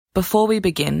Before we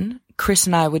begin, Chris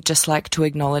and I would just like to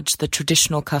acknowledge the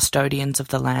traditional custodians of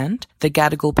the land, the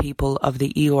Gadigal people of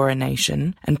the Eora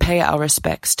Nation, and pay our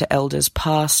respects to elders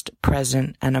past,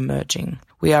 present, and emerging.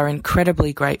 We are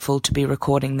incredibly grateful to be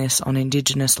recording this on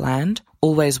Indigenous land.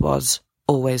 Always was,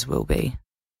 always will be.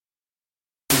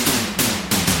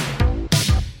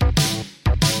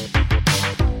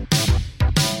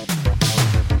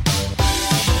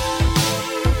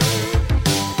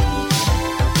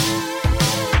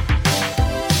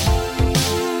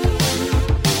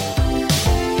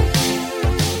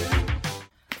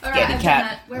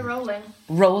 Cat. We're rolling.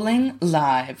 Rolling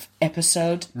live,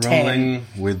 episode 10. Rolling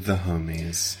with the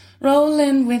homies.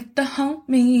 Rolling with the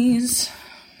homies.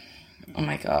 Oh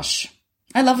my gosh.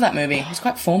 I love that movie. It was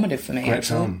quite formative for me, Great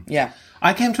actually. film. Yeah.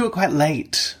 I came to it quite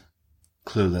late.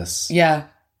 Clueless. Yeah.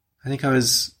 I think I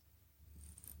was,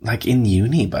 like, in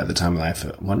uni by the time I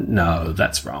first... Well, no,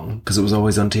 that's wrong, because it was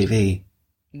always on TV.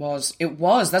 It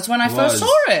was. That's when I first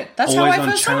saw it. That's always how I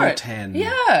first saw Channel it. 10.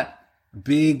 Yeah.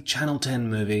 Big Channel 10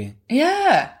 movie.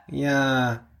 Yeah.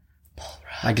 Yeah.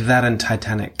 Like that and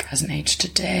Titanic. Hasn't aged a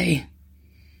day.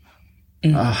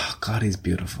 Oh, God, he's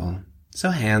beautiful. So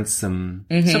handsome.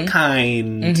 So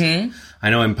kind. I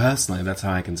know him personally, that's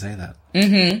how I can say that.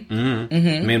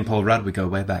 Me and Paul Rudd, we go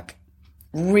way back.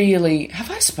 Really,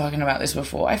 have I spoken about this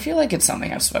before? I feel like it's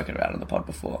something I've spoken about on the pod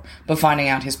before. But finding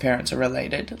out his parents are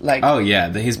related, like... Oh,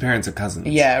 yeah, his parents are cousins.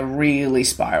 Yeah, really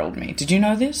spiraled me. Did you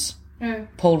know this? No.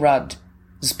 Paul Rudd's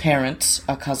parents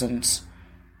are cousins.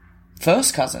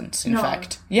 First cousins, in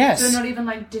fact. Yes. So they're not even,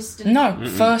 like, distant? No,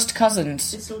 first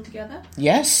cousins. They're still together?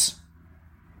 Yes.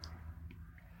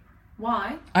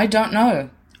 Why? I don't know.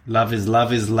 Love is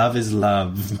love is love is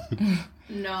love.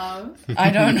 No. I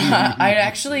don't know. I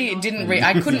actually didn't read...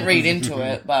 I couldn't read into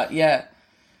it, but yeah.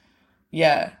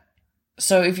 Yeah.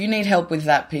 So if you need help with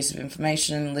that piece of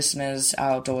information, listeners,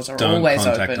 our doors are Don't always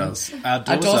contact open. us.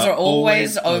 Our doors are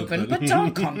always open, but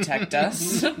don't contact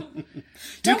us. You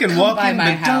Don't can come walk by in, my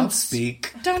but house. don't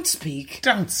speak. Don't speak.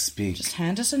 Don't speak. Just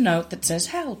hand us a note that says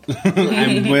help.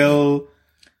 And we'll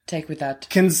Take with that.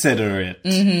 consider it.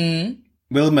 Mm-hmm.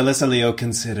 Will Melissa Leo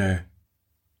consider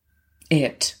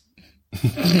It.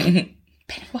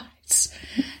 Pennywise.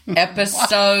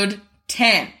 Episode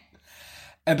 10.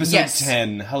 Episode Yes.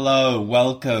 10. Hello,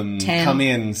 welcome. 10. Come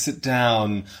in, sit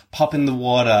down, pop in the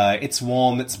water. It's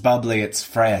warm, it's bubbly, it's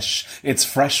fresh. It's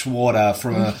fresh water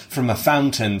from a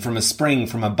fountain, from a spring,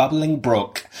 from a bubbling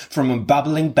brook, from a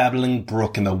babbling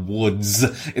brook in the woods.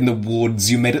 In the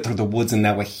woods. You made it through the woods and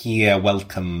now we're here.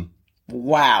 Welcome.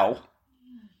 Wow.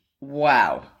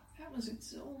 Wow. That was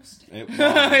exhausting.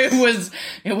 It was.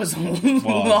 it was a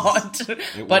lot.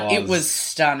 But it was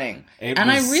stunning. It and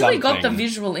was I really got the something.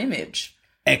 visual image.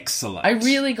 Excellent. I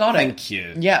really got it. Thank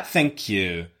you. Yeah. Thank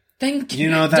you. Thank you.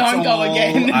 You know, that's Don't all go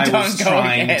again. I Don't was go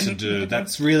trying again. to do.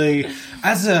 That's really,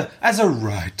 as a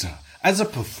writer, as a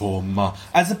performer,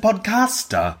 as a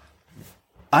podcaster,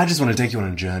 I just want to take you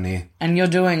on a journey. And you're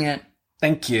doing it.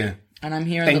 Thank you. And I'm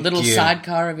here in Thank the little you.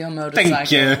 sidecar of your motorcycle.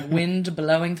 Thank you. Wind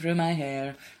blowing through my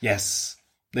hair. Yes.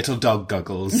 Little dog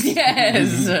goggles.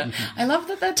 Yes. I love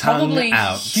that they're Tongue probably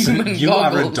out. human You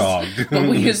goggles. are a dog. But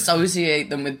we associate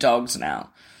them with dogs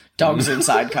now. Dogs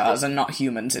inside cars and not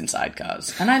humans inside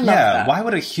cars. And I love Yeah, that. why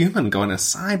would a human go in a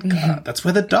sidecar? That's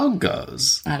where the dog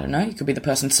goes. I don't know. You could be the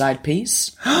person's side piece.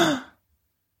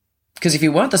 Because if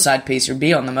you weren't the side piece, you'd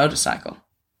be on the motorcycle.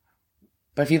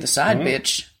 But if you're the side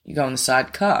bitch, you go in the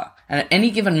side car. And at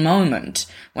any given moment,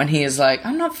 when he is like,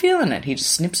 I'm not feeling it, he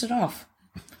just snips it off.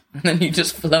 And then you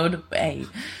just float away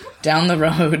down the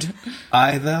road.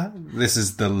 Either this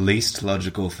is the least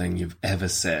logical thing you've ever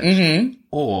said,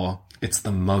 or it's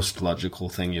the most logical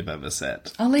thing you've ever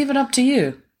said. I'll leave it up to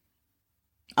you.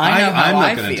 I know how I'm I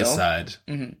not going to feel. decide.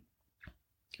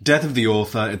 Death of the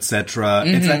author, etc.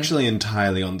 It's actually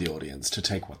entirely on the audience to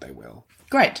take what they will.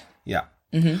 Great. Yeah.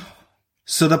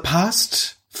 So the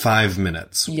past 5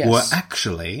 minutes Yes. were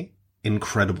actually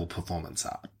incredible performance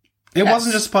art. It Yes.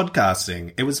 wasn't just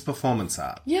podcasting, it was performance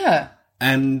art. Yeah.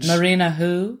 And Marina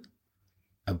who?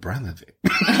 Abramovic.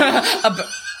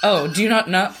 Oh, do you not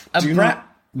know? Do you not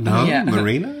know Yeah.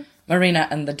 Marina? Marina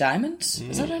and the Diamonds?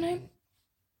 Is that her name?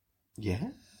 Yeah.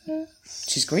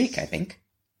 She's Greek, I think.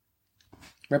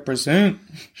 Represent.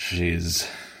 She's...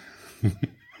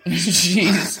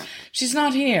 She's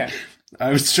not here.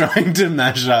 I was trying to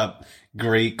mash up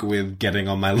Greek with getting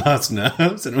on my last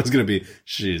nerves, and it was going to be,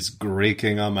 she's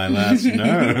Greeking on my last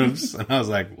nerves. And I was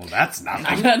like, well, that's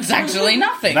nothing. That's actually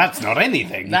nothing. That's not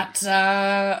anything. That's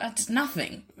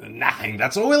nothing. Nothing.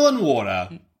 That's oil and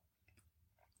water.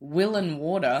 Will and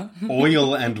water.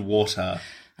 Oil and water.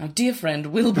 Our dear friend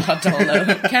Will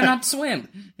Bartolo cannot swim.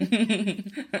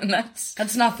 And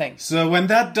that's nothing. So when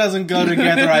that doesn't go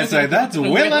together, I say, that's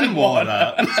Will and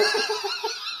water.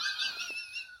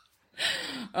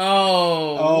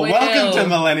 Oh, Will. Welcome to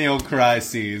Millennial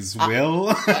Crises,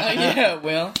 Will. Yeah,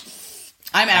 Will.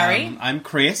 I'm Ari. I'm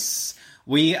Chris.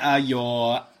 We are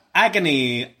your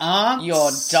agony aunts.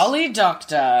 Your dolly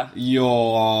doctor.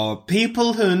 Your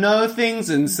people who know things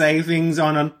and say things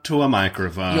onto a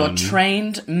microphone. Your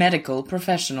trained medical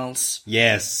professionals.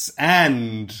 Yes,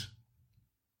 and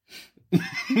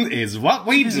is what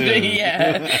we do.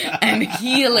 Yeah, and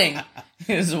healing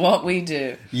is what we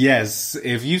do. Yes,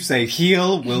 if you say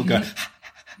heal, we'll go...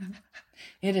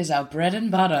 It is our bread and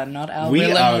butter, not our We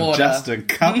will are and water. just a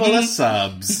couple of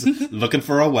subs looking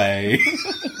for a way.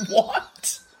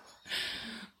 What?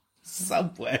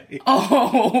 Subway.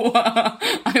 Oh,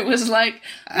 I was like,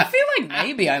 I feel like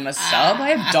maybe I'm a sub. I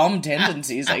have dom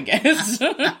tendencies, I guess.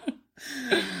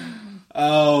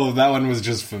 Oh, that one was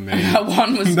just for me. That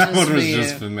one was That just one for was you.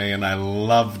 just for me, and I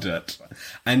loved it.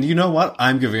 And you know what?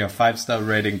 I'm giving a 5-star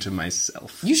rating to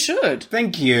myself. You should.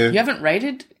 Thank you. You haven't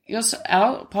rated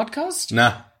our podcast?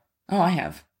 Nah. Oh, I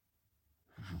have.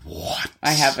 What?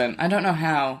 I haven't. I don't know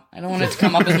how. I don't want it to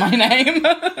come up as my name.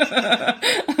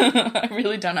 I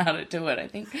really don't know how to do it. I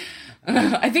think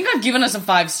I've given us a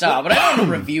 5-star, but I don't want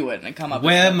to review it and come up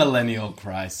We're Millennial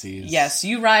Crises. Yes,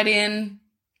 you write in,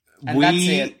 and that's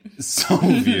it.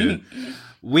 Solve you.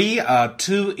 We are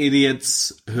two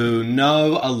idiots who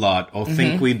know a lot or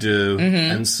think we do.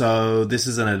 And so this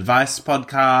is an advice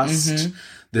podcast.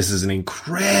 This is an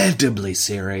incredibly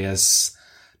serious,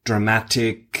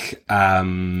 dramatic, Look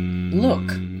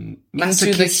into the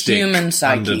masochistic human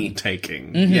psyche.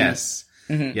 undertaking. Yes.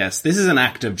 Yes, this is an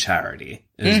act of charity,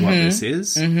 is what this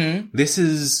is. This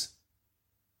is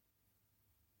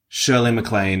Shirley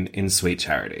MacLaine in Sweet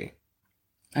Charity.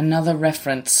 Another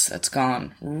reference that's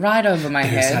gone right over my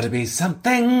There's head. got to be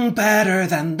something better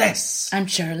than this. I'm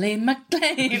Shirley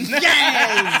MacLaine.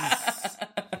 Yes!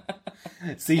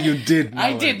 See, you did know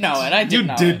I did know it. I did You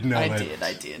know did it. know I it. did.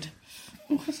 I did.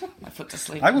 I put to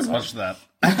sleep. I would watch that.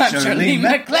 I'm Shirley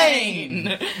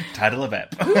MacLaine. Title of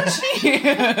ep.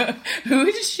 Who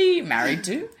is she married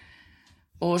to?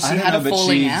 Or she had a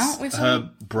falling out with her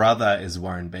him? brother is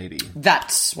Warren Beatty.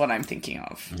 That's what I'm thinking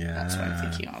of. Yeah. That's what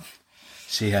I'm thinking of.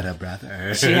 She had a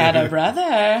brother. She had a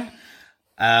brother.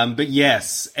 But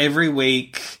yes, every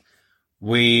week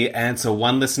we answer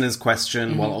one listener's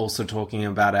question while also talking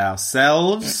about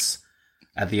ourselves.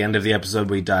 At the end of the episode,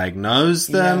 we diagnose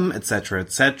them, etc.,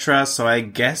 etc. So I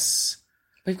guess,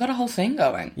 We've got a whole thing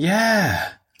going.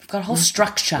 yeah, We've got a whole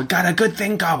structure. we got a good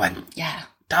thing going, Yeah.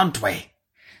 don't we?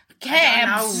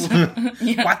 Cabs.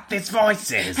 What this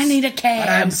voice is. I need a But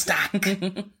I'm cab. stuck.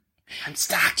 I'm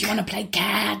stuck. Do you want to play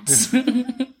cards?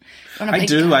 I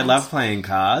do. I love playing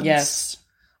cards. Yes.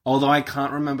 Although I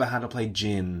can't remember how to play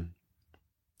gin.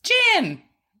 Gin.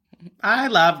 I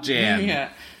love gin. Yeah.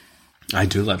 I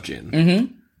do love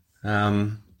gin.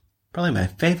 Probably my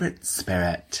favorite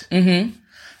spirit.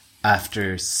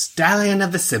 After Stallion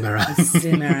of the Cimarron.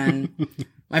 Cimarron.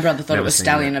 My brother thought Never it was seen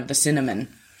Stallion of the Cinnamon.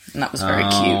 And that was very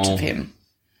cute of him.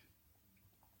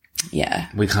 Yeah.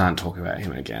 We can't talk about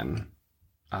him again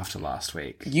after last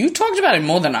week. You talked about him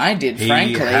more than I did,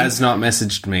 frankly. He has not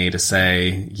messaged me to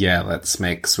say, yeah, let's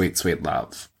make sweet, sweet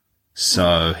love.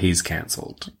 So he's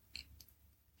cancelled.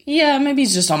 Yeah, maybe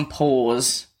he's just on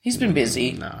pause. He's been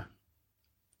busy. No.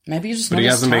 Maybe he's just But not he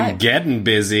his hasn't type. been getting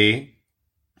busy.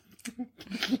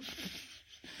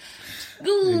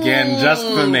 Again, just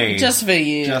for me. Just for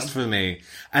you. Just for me.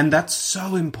 And that's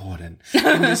so important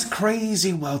in this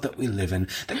crazy world that we live in,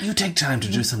 that you take time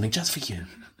to do something just for you.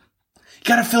 You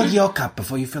gotta fill your cup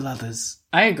before you fill others.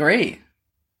 I agree.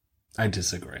 I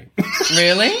disagree.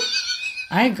 Really?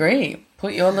 I agree.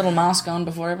 Put your little mask on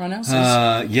before everyone else's.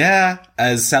 Yeah,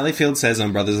 as Sally Field says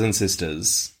on Brothers and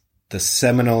Sisters, the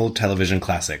seminal television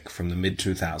classic from the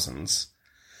mid-2000s.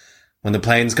 When the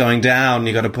plane's going down,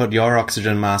 you gotta put your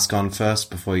oxygen mask on first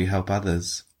before you help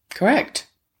others. Correct.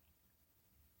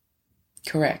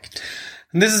 Correct.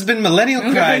 And this has been Millennial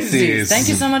Crises. Thank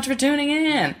you so much for tuning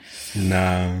in.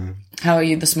 No. How are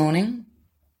you this morning?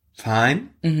 Fine.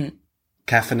 Mm-hmm.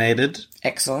 Caffeinated.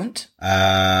 Excellent.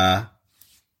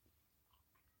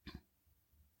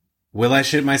 Will I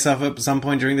shit myself up at some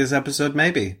point during this episode?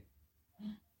 Maybe.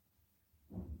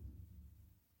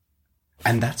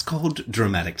 And that's called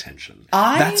dramatic tension.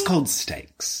 That's called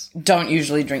stakes. Don't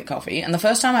usually drink coffee. And the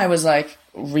first time I was like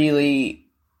really,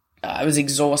 I was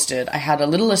exhausted. I had a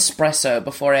little espresso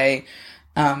before a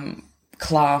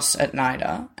class at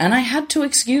NIDA and I had to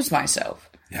excuse myself.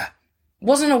 Yeah.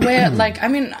 wasn't aware, like, I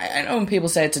mean, I know when people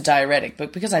say it's a diuretic,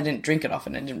 but because I didn't drink it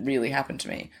often, it didn't really happen to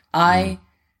me. I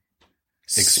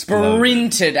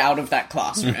sprinted out of that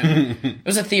classroom. It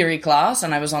was a theory class,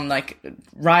 and I was on, like,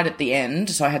 right at the end,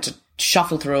 so I had to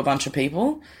shuffle through a bunch of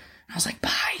people. I was like,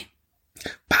 bye.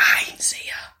 Bye. See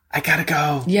ya. I gotta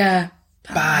go. Yeah.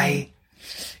 Bye.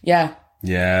 Yeah.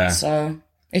 Yeah. So,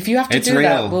 if you have to It's do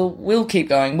that, real. we'll keep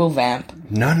going. We'll vamp.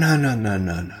 No.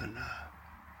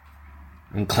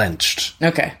 I'm clenched.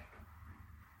 Okay.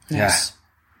 Yeah. Nice.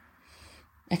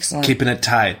 Excellent. Keeping it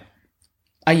tight.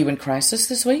 Are you in crisis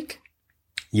this week?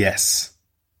 Yes.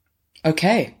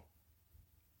 Okay.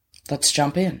 Let's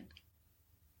jump in.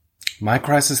 My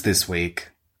crisis this week.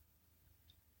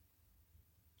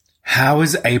 How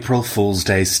is April Fool's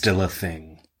Day still a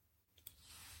thing?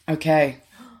 Okay.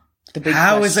 The big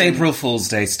How is question. April Fool's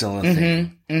Day still a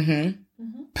thing?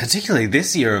 Particularly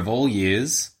this year of all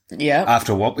years, Yeah.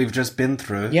 after what we've just been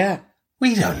through. Yeah.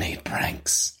 We don't need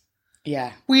pranks.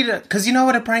 Yeah. We don't, because you know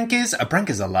what a prank is? A prank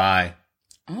is a lie.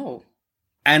 Oh.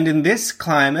 And in this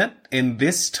climate, in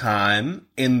this time,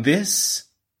 in this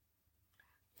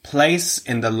place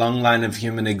in the long line of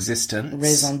human existence,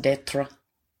 Raison d'etre.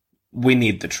 we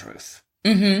need the truth.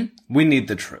 We need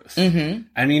the truth.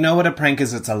 And you know what a prank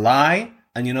is? It's a lie.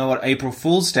 And you know what April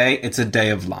Fool's Day? It's a day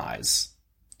of lies.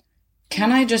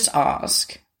 Can I just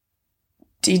ask,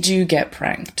 did you get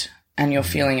pranked and you're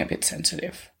feeling a bit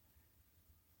sensitive?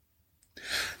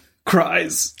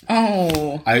 Cries.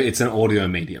 Oh. It's an audio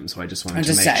medium, so I just wanted to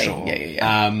just make say, sure.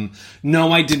 yeah.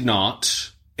 No, I did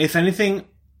not. If anything,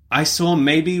 I saw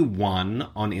maybe one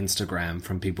on Instagram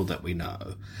from people that we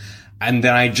know. And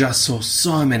then I just saw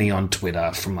so many on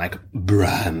Twitter from, like,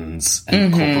 brands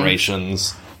and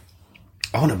corporations.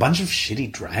 Oh, and a bunch of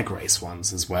shitty Drag Race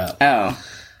ones as well. Oh.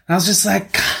 And I was just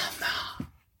like, come on.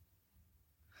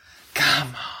 Come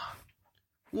on.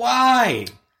 Why?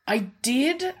 I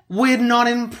did. We're not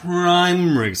in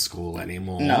primary school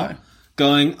anymore. No.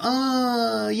 Going,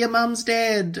 oh, your mum's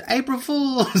dead. April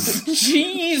Fools.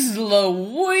 Jeez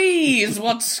Louise,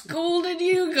 what school did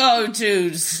you go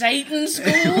to? Satan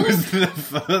school? It was the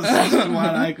first one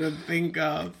I could think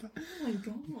of. Oh my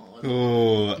god.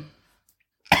 Oh.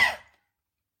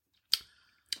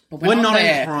 But We're not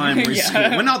there. in primary Yeah. school.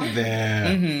 We're not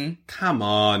there. Come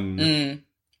on.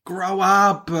 Grow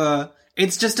up.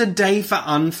 It's just a day for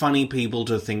unfunny people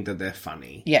to think that they're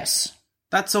funny. Yes.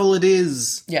 That's all it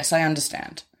is. Yes, I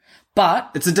understand.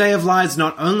 But It's a day of lies,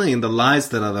 not only in the lies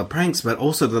that are the pranks, but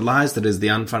also the lies that is the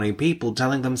unfunny people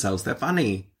telling themselves they're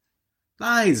funny.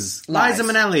 Lies. Liza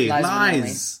Minnelli.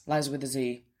 Lies. Lies with a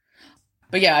Z.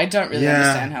 But yeah, I don't really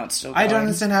understand how it's still going. I don't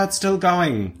understand how it's still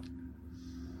going.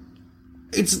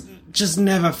 It's just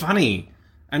never funny.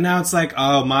 And now it's like,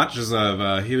 oh, March is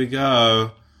over. Here we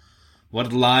go.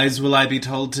 What lies will I be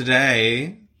told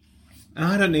today? And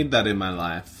I don't need that in my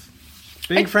life.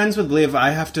 Being friends with Liv,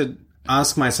 I have to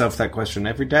ask myself that question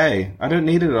every day. I don't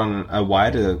need it on a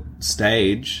wider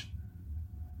stage.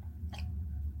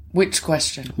 Which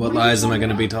question? What lies am I going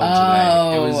to be told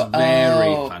today? It was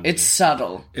very funny. It's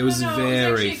subtle. It was No, very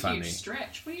it was actually a funny. huge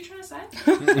stretch. What are you trying to say?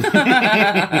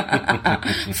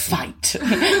 Fight.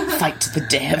 Fight to the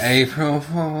death. April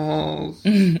Fools.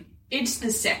 It's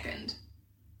the second.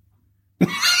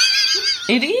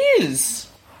 It is.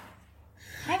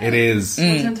 It is.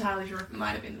 I wasn't entirely sure if it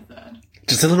might have been the third.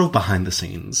 Just a little behind the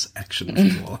scenes action for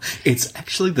you all. It's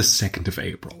actually the 2nd of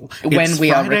April. When It's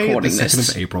we are Friday, recording the 2nd this.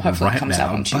 of April Hopefully right it comes now,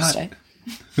 out on Tuesday. but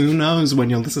who knows when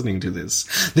you're listening to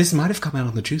this? This might have come out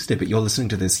on the Tuesday, but you're listening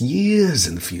to this years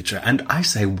in the future, and I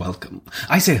say welcome.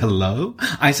 I say hello.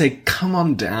 I say come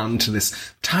on down to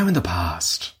this time in the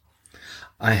past.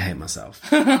 I hate myself.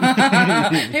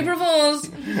 April Fools.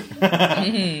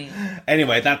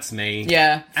 Anyway, that's me.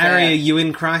 Yeah. fair. Ari, are you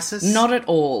in crisis? Not at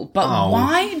all. But Oh.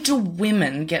 why do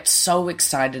women get so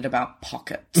excited about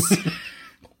pockets?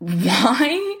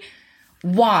 Why?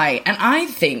 Why? And I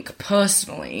think,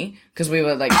 personally, because we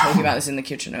were, like, talking about this in the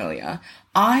kitchen earlier,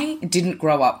 I didn't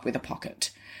grow up with a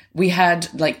pocket. We had,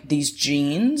 like, these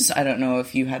jeans, I don't know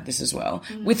if you had this as well,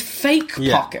 with fake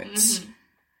pockets.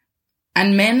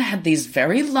 And men had these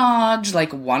very large,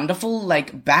 like, wonderful,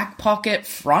 like, back pocket,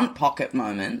 front pocket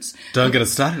moments. Don't get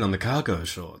us started on the cargo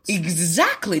shorts.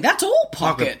 Exactly. That's all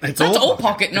pocket. It's That's all all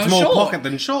pocket. pocket, no It's more short. pocket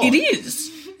than short. It is.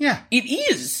 Yeah. It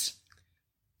is.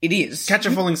 It is. Catch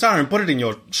a falling star and put it in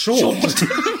your short.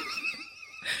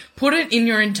 Put it in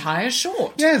your entire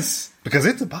short. Yes, because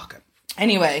it's a pocket.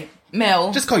 Anyway,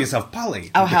 Mel Just call yourself Polly.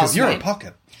 Our because you're a housemate.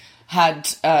 pocket. had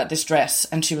this dress,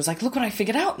 and she was like, look what I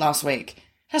figured out last week. It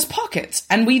has pockets.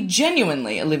 And we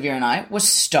genuinely, Olivia and I, were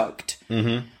stoked.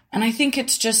 Mm-hmm. And I think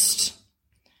it's just...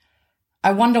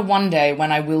 I wonder one day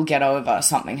when I will get over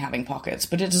something having pockets,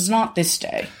 but it is not this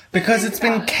day. Because it's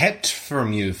been kept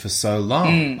from you for so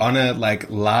long on a, like,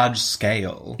 large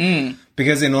scale.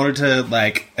 Because in order to,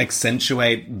 like,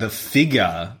 accentuate the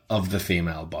figure of the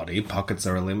female body, pockets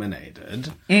are eliminated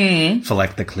for,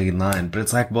 like, the clean line. But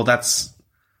it's like, well, that's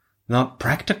not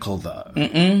practical, though.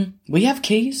 We have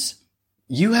keys.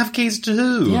 You have keys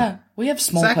too. Yeah, we have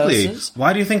small Exactly. purses.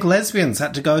 Why do you think lesbians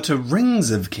had to go to rings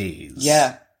of keys?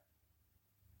 Yeah.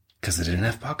 Because they didn't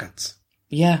have pockets.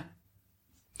 Yeah.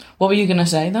 What were you going to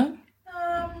say, though?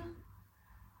 Oh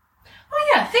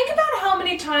yeah, think about how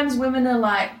many times women are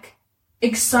like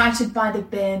excited by the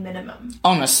bare minimum.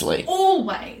 Honestly.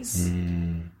 Always.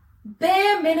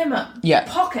 Bare minimum. Yeah.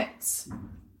 Pockets.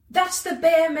 That's the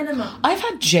bare minimum. I've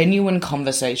had genuine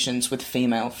conversations with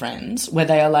female friends where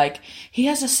they are like, he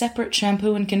has a separate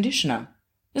shampoo and conditioner.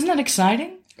 Isn't that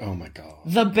exciting? Oh my God.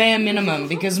 The bare minimum,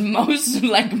 because most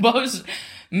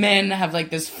men have like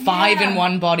this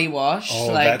 5-in-1 body wash. Oh,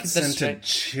 like that sent a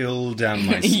chill down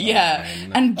my spine. Yeah,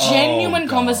 and genuine Oh, God.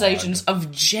 conversations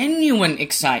of genuine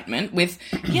excitement with,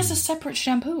 he has a separate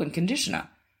shampoo and conditioner.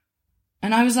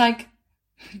 And I was like,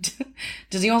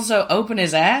 does he also open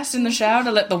his ass in the shower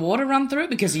to let the water run through?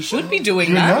 Because he should be doing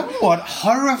You that. know what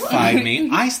horrified me?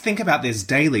 I think about this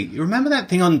daily. You remember that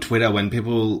thing on Twitter when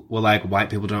people were like, white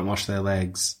people don't wash their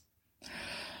legs?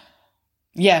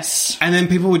 Yes. And then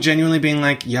people were genuinely being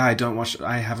like, yeah, I don't wash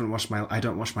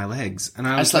my legs. And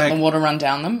I I was just let like, the water run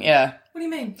down them. Yeah. What do you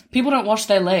mean? People don't wash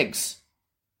their legs.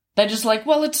 They're just like,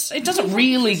 well, it doesn't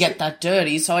really get that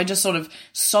dirty, so I just sort of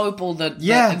soap all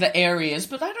the areas,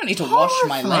 but I don't need to wash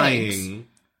my legs. horrifying.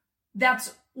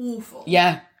 That's awful.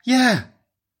 Yeah. Yeah.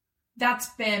 That's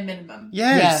bare minimum.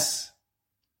 Yes.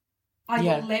 Are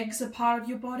Yeah. your legs a part of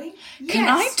your body? Can Yes.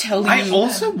 I tell you? I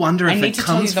also wonder I if need it to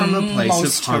tell comes you the from a place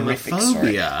most of horrific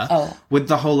story. homophobia. Oh. With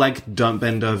the whole, like, don't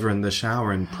bend over in the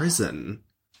shower in prison.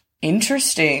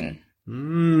 Interesting.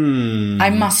 I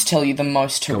must tell you the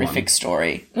most horrific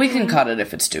story. We can cut it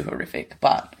if it's too horrific,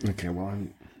 but Okay, well,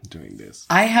 I'm doing this.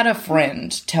 I had a friend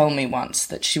tell me once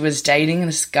that she was dating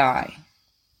this guy,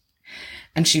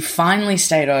 and she finally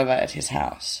stayed over at his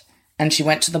house, and she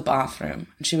went to the bathroom,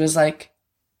 and she was like,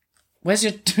 where's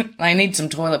your, I need some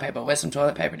toilet paper, where's some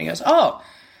toilet paper? And he goes, oh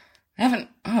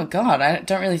God, I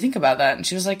don't really think about that. And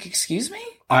she was like, excuse me?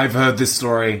 I've heard this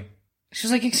story. She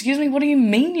was like, excuse me, what do you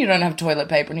mean you don't have toilet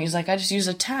paper? And he's like, I just use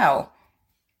a towel.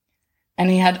 And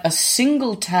he had a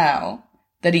single towel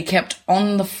that he kept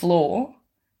on the floor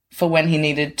for when he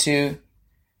needed to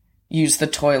use the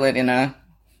toilet in a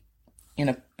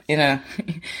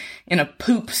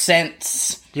poop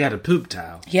sense. He had a poop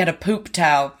towel. He had a poop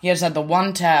towel. He just had the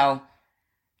one towel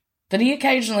that he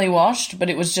occasionally washed, but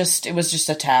it was just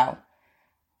a towel.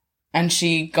 And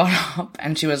she got up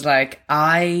and she was like,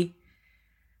 I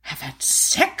have had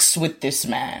sex with this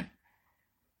man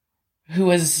who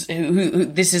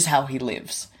this is how he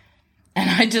lives.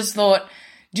 And I just thought,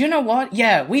 do you know what?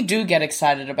 Yeah, we do get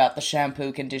excited about the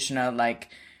shampoo conditioner, like,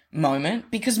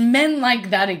 moment, because men like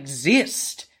that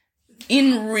exist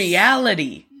in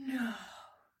reality. No.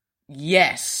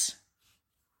 Yes.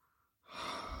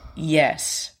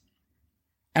 Yes.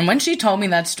 And when she told me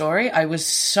that story, I was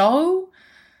so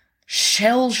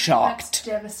shell-shocked That's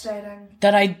devastating.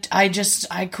 that I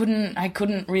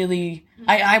couldn't really.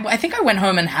 I think I went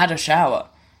home and had a shower.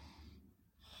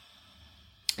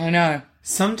 I know.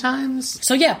 Sometimes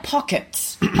So yeah,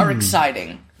 pockets are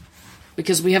exciting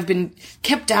because we have been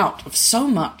kept out of so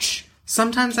much.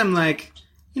 Sometimes I'm like,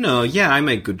 I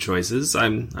make good choices.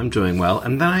 I'm doing well.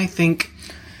 And then I think,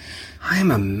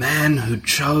 I'm a man who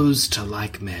chose to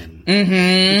like men.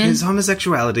 Mm-hmm. Because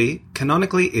homosexuality,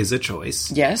 canonically, is a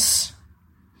choice. Yes.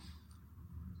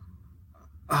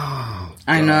 Oh,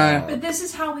 I know. But this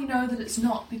is how we know that it's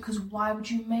not, because why would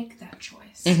you make that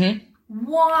choice? Mm-hmm.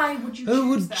 Why would you choose who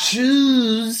would that?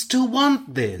 choose to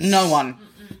want this? No one.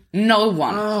 No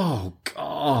one. Oh,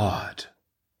 God.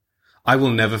 I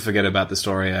will never forget about the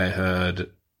story I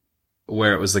heard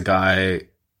where it was the guy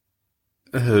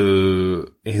who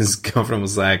his girlfriend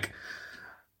was like,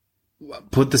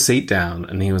 put the seat down.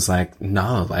 And he was like,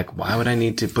 no, like, why would I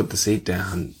need to put the seat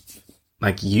down?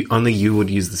 Like, only you would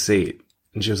use the seat.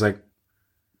 And she was like,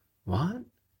 what?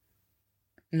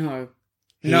 No.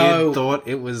 He No. had thought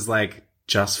it was, like,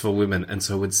 just for women, and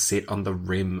so would sit on the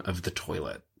rim of the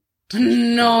toilet.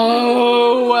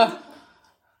 No.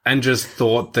 And just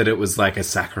thought that it was, like, a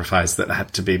sacrifice that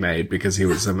had to be made because he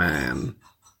was a man.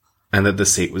 And that the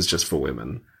seat was just for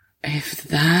women. If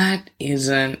that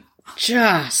isn't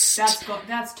Just...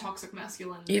 That's toxic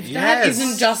masculinity. If that Yes.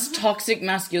 isn't just toxic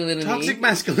masculinity... Toxic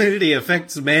masculinity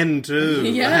affects men too.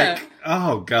 Yeah. Like,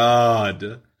 oh,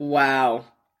 God. Wow.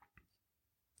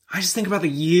 I just think about the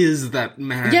years that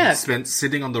man Yeah. spent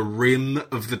sitting on the rim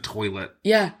of the toilet,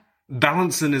 Yeah.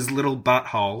 balancing his little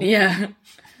butthole. Yeah.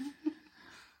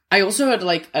 I also heard,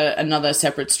 like, another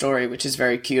separate story, which is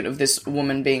very cute, of this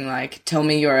woman being like, tell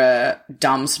me you're a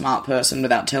dumb, smart person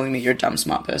without telling me you're a dumb,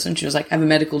 smart person. She was like, I have a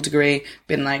medical degree,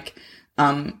 been like,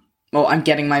 well, I'm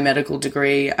getting my medical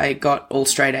degree, I got all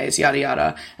straight A's, yada,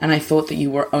 yada, and I thought that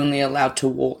you were only allowed to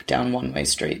walk down one-way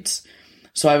streets.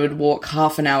 So I would walk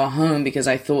half an hour home because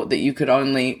I thought that you could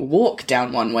only walk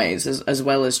down one-ways as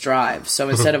well as drive. So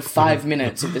instead of 5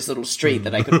 minutes of this little street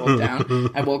that I could walk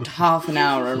down, I walked half an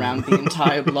hour around the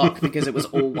entire block because it was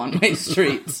all one-way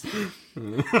streets.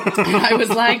 And I was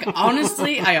like,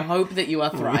 honestly, I hope that you are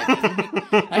thriving.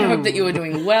 I hope that you are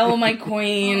doing well, my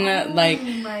queen. Like, Oh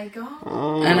my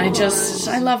god. and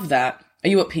I love that. Are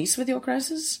you at peace with your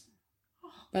crisis?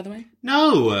 By the way?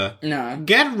 No. No.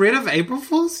 Get rid of April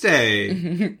Fool's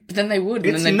Day. But then they would,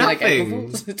 and It's then they'd be like, nothing. April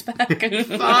Fool's, it's back.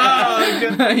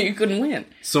 Fuck. You couldn't win.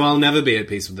 So I'll never be at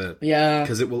peace with it. Yeah.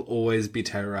 Because it will always be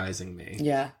terrorizing me.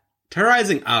 Yeah.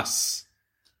 Terrorizing us.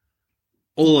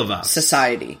 All of us.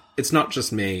 Society. It's not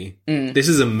just me. This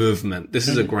is a movement. This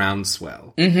is a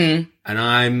groundswell. Mm-hmm.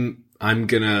 And I'm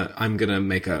gonna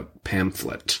make a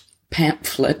pamphlet.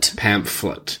 Pamphlet.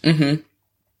 Mm-hmm.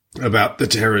 About the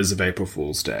terrors of April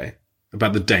Fool's Day.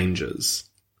 About the dangers.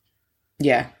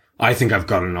 Yeah. I think I've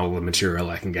gotten all the material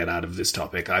I can get out of this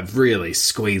topic. I've really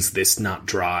squeezed this nut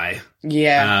dry.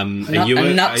 Yeah.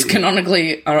 Nuts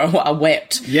canonically are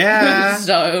wet. Yeah.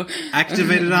 So,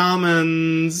 Activated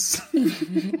almonds.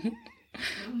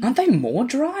 aren't they more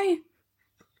dry?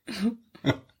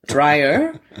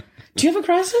 Drier? Do you have a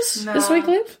crisis No. this week,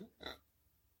 Liv?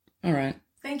 All right.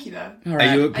 Thank you, though. All right.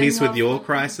 Are you at peace I with love your that.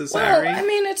 crisis, Well, Ari? I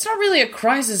mean, it's not really a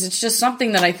crisis. It's just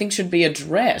something that I think should be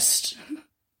addressed.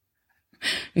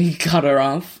 You cut her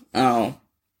off. Oh.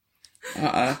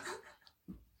 Uh-oh.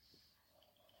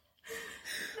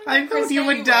 I thought you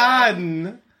were anyway.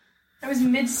 done. I was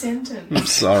mid-sentence. I'm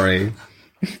sorry.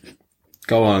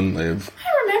 Go on, Liv.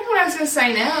 I don't remember what I was going to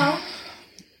say now.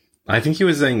 I think you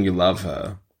were saying you love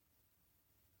her.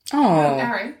 Oh.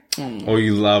 Harry. Or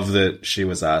you love that she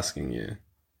was asking you.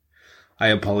 I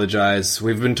apologize.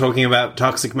 We've been talking about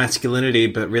toxic masculinity,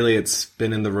 but really it's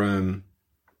been in the room.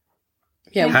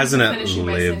 Yeah. Hasn't it, Finishing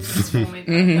my Liv? sentence for me,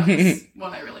 but that was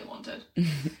what I really wanted.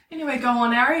 Anyway, go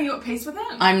on, Ari. Are you at peace with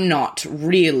that? I'm not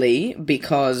really,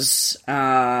 because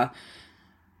I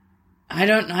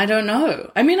don't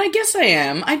know. I mean, I guess I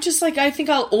am. I think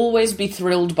I'll always be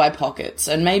thrilled by pockets,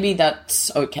 and maybe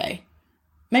that's okay.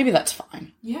 Maybe that's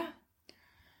fine. Yeah.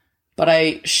 But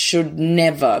I should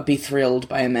never be thrilled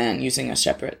by a man using a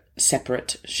separate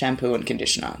shampoo and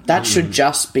conditioner. That should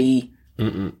just be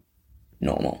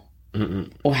normal.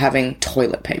 Or having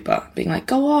toilet paper, being like,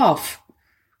 go off,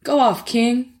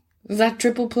 king. Is that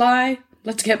triple ply?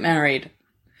 Let's get married.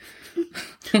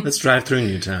 Let's drive through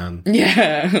Newtown.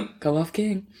 Yeah, go off,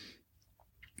 king.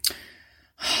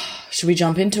 Should we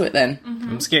jump into it then?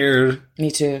 I'm scared.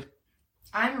 Me too.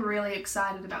 I'm really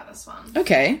excited about this one.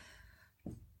 Okay.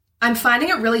 I'm finding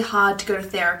it really hard to go to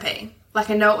therapy. Like,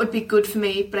 I know it would be good for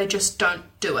me, but I just don't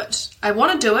do it. I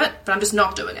want to do it, but I'm just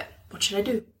not doing it. What should I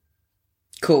do?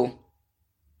 Cool.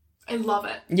 I love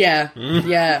it. Yeah.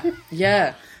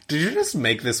 Yeah. Did you just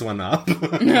make this one up?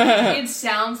 It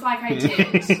sounds like I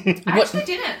did. I actually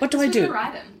didn't. what do This I was do? a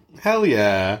write-in. Hell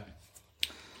yeah.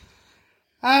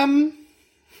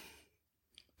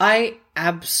 I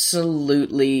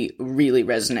absolutely really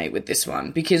resonate with this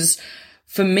one, because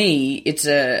for me, it's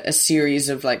a series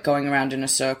of like going around in a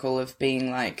circle of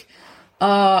being like,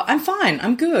 I'm fine,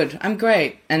 I'm good, I'm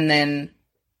great. And then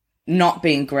not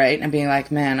being great and being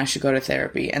like, man, I should go to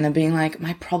therapy. And then being like,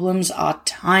 my problems are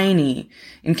tiny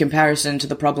in comparison to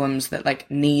the problems that like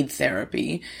need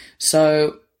therapy.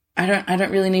 So I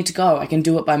don't really need to go. I can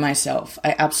do it by myself.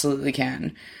 I absolutely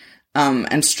can.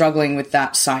 And struggling with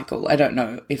that cycle. I don't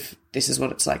know if this is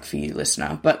what it's like for you,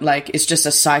 listener, but like, it's just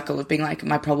a cycle of being like,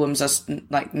 my problems are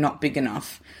like not big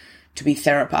enough to be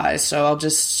therapized. So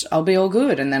I'll be all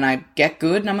good. And then I get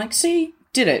good and I'm like, see,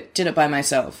 did it by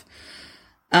myself.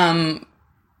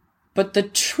 But the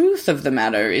truth of the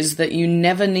matter is that you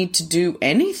never need to do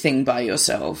anything by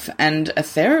yourself. And a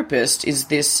therapist is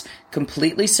this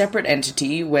completely separate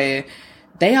entity where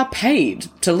they are paid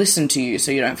to listen to you,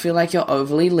 so you don't feel like you're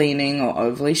overly leaning or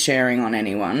overly sharing on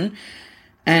anyone.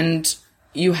 And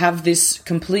you have this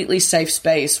completely safe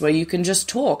space where you can just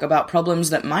talk about problems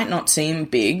that might not seem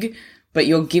big, but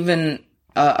you're given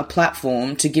a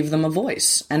platform to give them a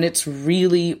voice. And it's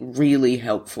really, really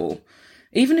helpful.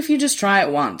 Even if you just try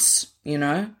it once, you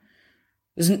know?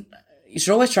 You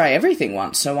should always try everything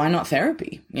once, so why not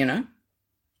therapy, you know?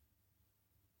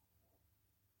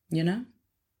 You know?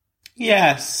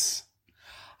 Yes.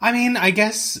 I mean, I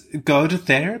guess go to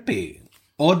therapy.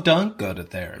 Or don't go to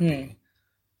therapy.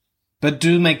 But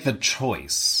do make the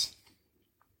choice.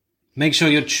 Make sure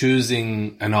you're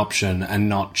choosing an option and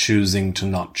not choosing to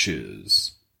not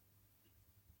choose.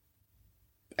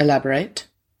 Elaborate.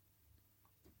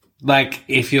 Like,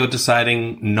 if you're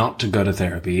deciding not to go to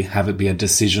therapy, have it be a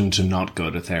decision to not go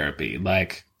to therapy.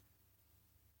 Like,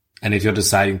 and if you're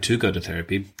deciding to go to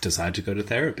therapy, decide to go to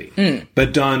therapy.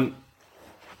 But don't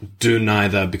do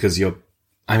neither because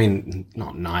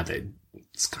not neither.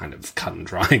 It's kind of cut and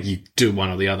dry. You do one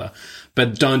or the other.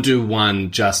 But don't do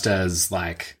one just as,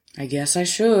 like... I guess I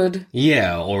should.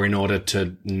 Yeah, or in order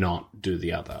to not do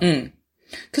the other.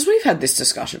 Because we've had this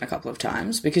discussion a couple of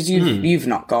times, because you've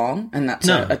not gone, and that's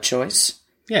a choice.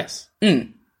 Yes.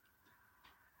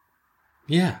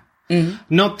 Yeah.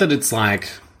 Not that it's like...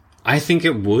 I think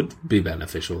it would be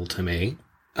beneficial to me,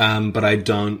 but I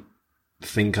don't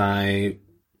think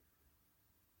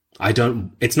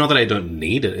it's not that I don't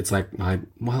need it. It's like, I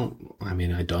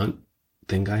don't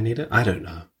think I need it. I don't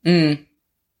know.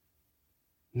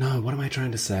 No, what am I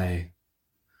trying to say?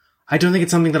 I don't think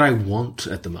it's something that I want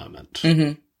at the moment.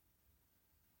 And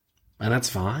that's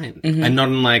fine. And not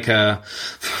in like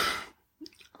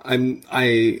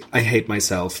I hate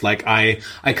myself. Like, I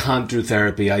can't do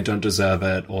therapy. I don't deserve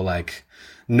it. Or like,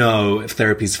 no, if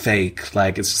therapy's fake.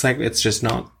 Like, it's just like, it's just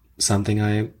not something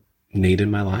I need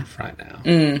in my life right now.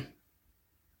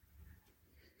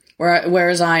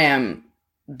 Whereas I am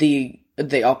the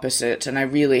opposite, and I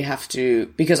really have to,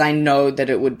 because I know that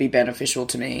it would be beneficial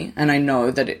to me, and I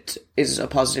know that it is a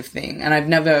positive thing, and I've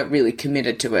never really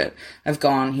committed to it. I've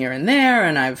gone here and there,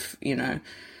 and I've, you know,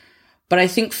 but I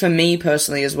think for me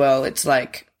personally as well, it's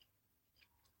like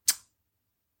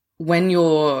when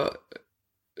you're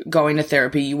going to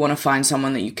therapy, you want to find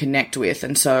someone that you connect with.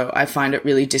 And so I find it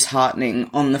really disheartening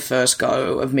on the first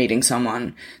go of meeting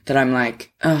someone that I'm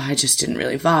like, oh, I just didn't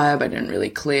really vibe. I didn't really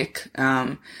click.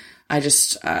 I'm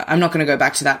not going to go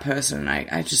back to that person.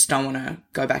 I just don't want to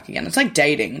go back again. It's like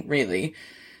dating, really.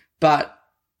 But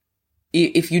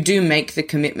if you do make the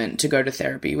commitment to go to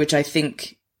therapy, which I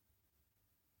think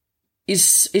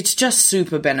it's just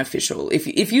super beneficial.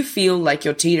 If you feel like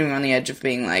you're teetering on the edge of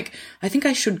being like, I think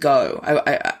I should go.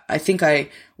 I think I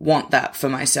want that for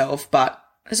myself, but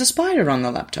there's a spider on the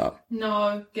laptop.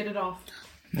 No, get it off.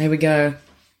 There we go.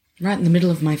 Right in the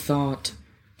middle of my thought.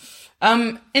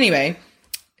 Anyway,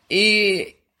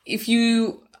 if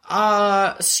you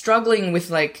are struggling with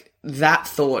like that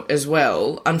thought as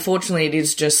well, unfortunately it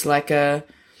is just like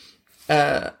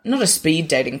not a speed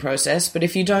dating process, but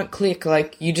if you don't click,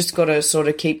 like, you just got to sort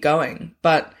of keep going.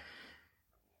 But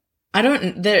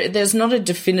there's not a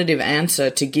definitive answer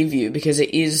to give you, because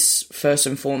it is first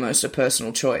and foremost a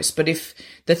personal choice. But if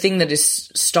the thing that is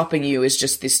stopping you is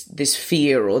just this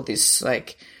fear or this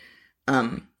like,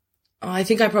 I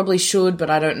think I probably should, but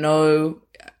I don't know,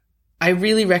 I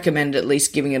really recommend at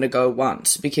least giving it a go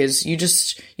once, because you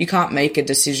can't make a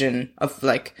decision of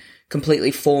like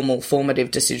completely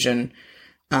formative decision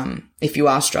if you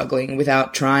are struggling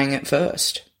without trying it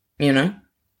first, you know?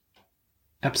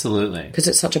 Absolutely. Because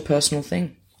it's such a personal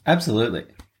thing. Absolutely.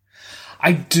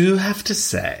 I do have to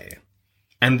say,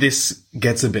 and this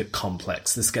gets a bit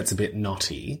complex, this gets a bit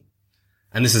knotty,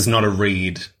 and this is not a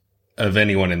read of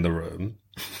anyone in the room,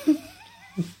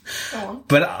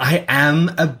 but I am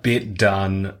a bit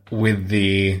done with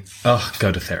the,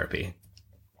 go to therapy.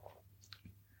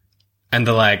 And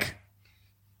the like,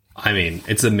 I mean,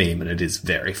 it's a meme and it is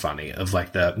very funny of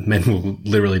like the men will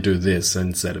literally do this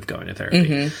instead of going to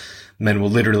therapy. Men will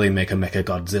literally make a Mecha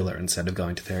Godzilla instead of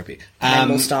going to therapy. Men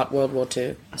will start World War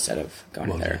II instead of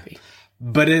going to therapy.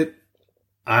 But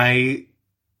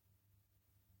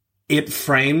it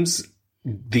frames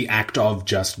the act of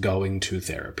just going to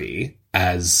therapy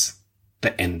as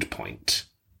the end point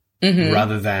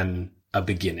rather than a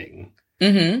beginning.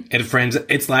 It frames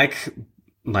it's like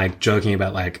joking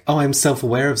about like, oh, I'm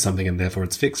self-aware of something and therefore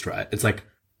it's fixed, right? It's like,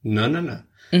 no.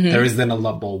 There is then a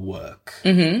lot more work.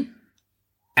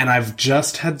 And I've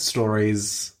just had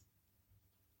stories.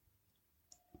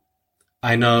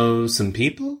 I know some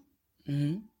people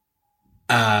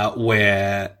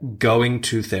where going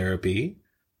to therapy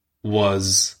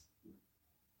was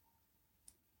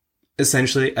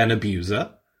essentially an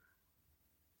abuser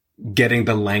getting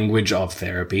the language of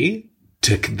therapy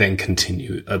to then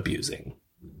continue abusing.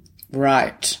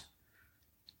 Right.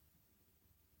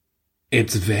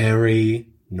 It's very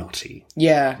naughty.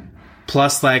 Yeah.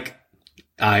 Plus, like,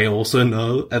 I also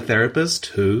know a therapist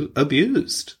who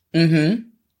abused. Mm-hmm.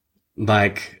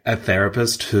 Like, a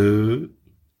therapist who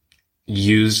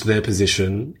used their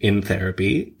position in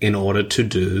therapy in order to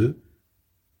do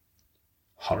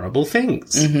horrible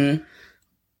things. Mm-hmm.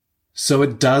 So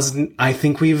it doesn't... I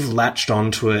think we've latched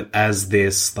onto it as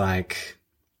this, like...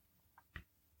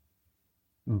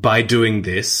 By doing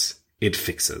this, it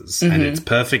fixes. And it's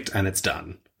perfect and it's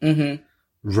done. Mm-hmm.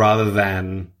 Rather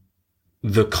than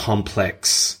the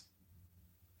complex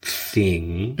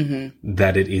thing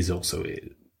that it is also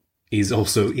is. Is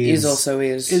also is.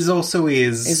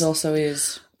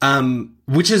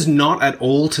 Which is not at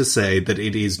all to say that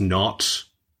it is not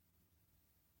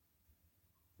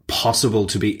possible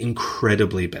to be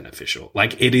incredibly beneficial.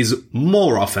 Like, it is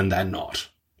more often than not,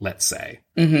 let's say,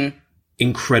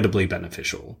 incredibly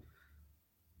beneficial.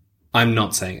 I'm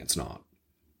not saying it's not,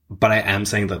 but I am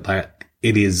saying that, like,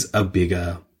 it is a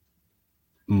bigger,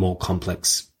 more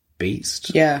complex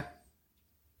beast. Yeah.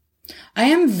 I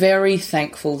am very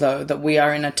thankful, though, that we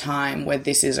are in a time where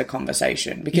this is a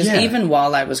conversation. Because even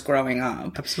while I was growing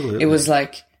up, absolutely, it was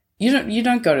like, you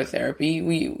don't go to therapy.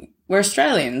 We're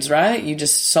Australians, right? You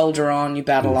just soldier on, you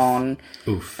battle on.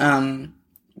 Oof.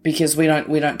 Because we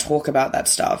don't talk about that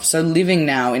stuff. So living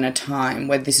now in a time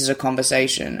where this is a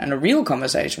conversation, and a real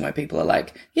conversation where people are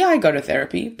like, yeah, I go to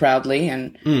therapy proudly,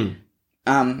 and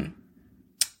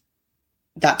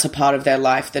that's a part of their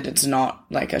life, that it's not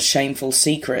like a shameful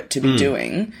secret to be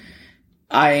doing.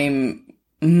 I'm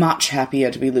much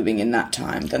happier to be living in that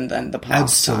time than the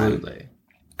past time.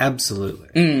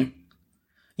 Absolutely.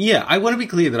 Yeah, I want to be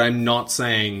clear that I'm not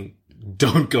saying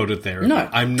don't go to therapy. No,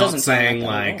 I'm not saying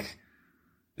like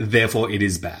therefore it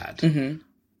is bad. Mm-hmm.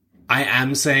 I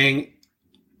am saying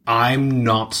I'm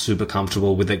not super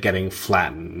comfortable with it getting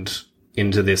flattened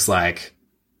into this, like,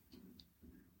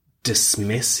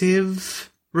 dismissive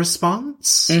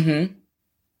response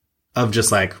of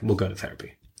just like, we'll go to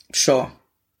therapy. Sure.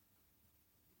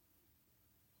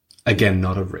 Again,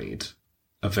 not a read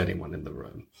of anyone in the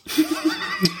room.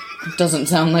 Doesn't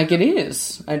sound like it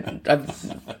is.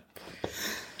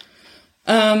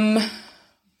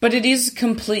 But it is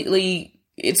completely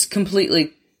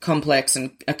complex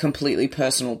and a completely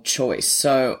personal choice.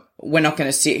 So we're not going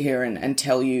to sit here and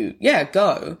tell you, yeah,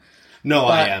 go. No,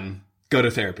 I am. Go to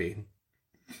therapy.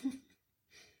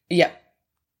 Yeah.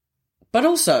 But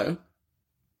also,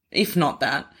 if not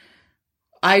that,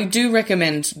 I do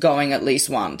recommend going at least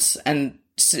once and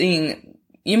seeing...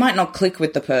 You might not click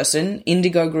with the person.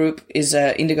 Indigo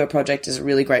Project is a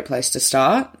really great place to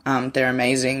start. They're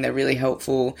amazing. They're really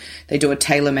helpful. They do a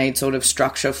tailor-made sort of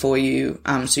structure for you,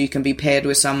 so you can be paired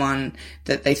with someone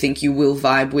that they think you will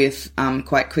vibe with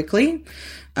quite quickly.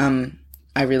 I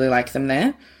really like them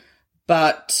there.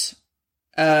 But,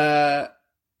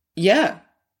 yeah,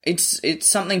 it's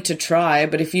something to try.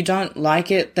 But if you don't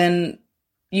like it, then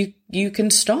you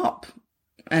can stop.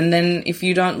 And then if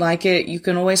you don't like it, you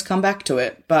can always come back to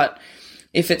it. But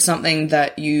if it's something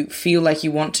that you feel like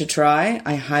you want to try,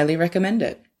 I highly recommend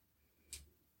it.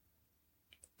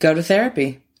 Go to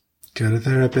therapy. Go to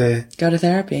therapy. Go to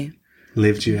therapy.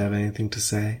 Liv, do you have anything to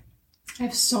say? I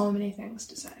have so many things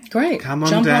to say. Great. Come on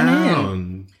Jump down.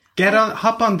 On in.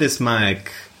 Hop on this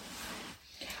mic.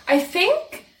 I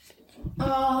think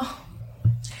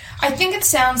it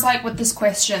sounds like with this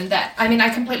question that, I mean, I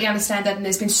completely understand that, and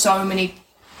there's been so many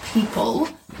people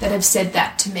that have said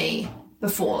that to me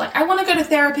before. Like, I want to go to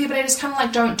therapy, but I just kind of,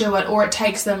 like, don't do it, or it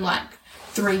takes them, like,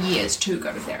 3 years to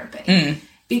go to therapy.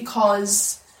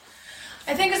 Because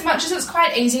I think as much as it's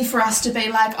quite easy for us to be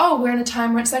like, oh, we're in a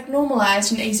time where it's, like,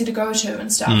 normalised and easy to go to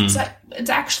and stuff, it's like,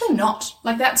 it's actually not.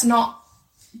 Like, that's not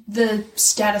the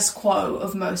status quo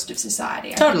of most of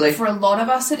society. Totally. I think for a lot of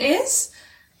us it is.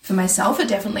 For myself, it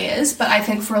definitely is, but I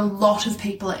think for a lot of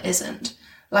people it isn't.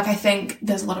 Like, I think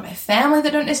there's a lot of my family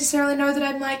that don't necessarily know that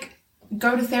I'm, like,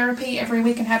 go to therapy every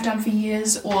week and have done for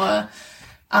years, or,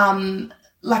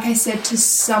 like I said to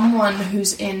someone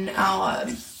who's in our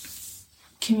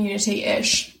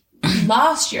community-ish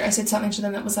last year, I said something to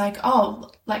them that was like,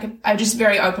 oh, like, I just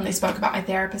very openly spoke about my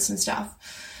therapist and stuff.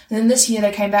 And then this year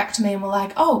they came back to me and were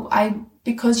like, oh,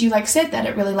 because you, like, said that,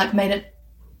 it really, like, made it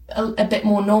a bit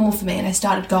more normal for me, and I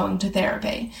started going to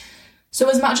therapy. So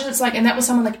as much as it's like, and that was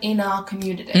someone like in our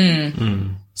community.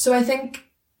 So I think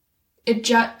it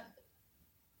just,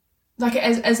 like,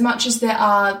 as much as there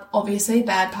are obviously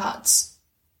bad parts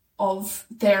of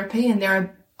therapy and there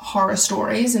are horror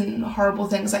stories and horrible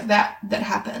things like that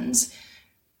happens,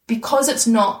 because it's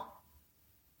not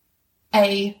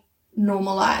a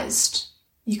normalized,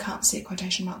 you can't see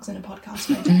quotation marks in a podcast,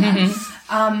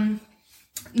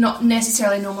 not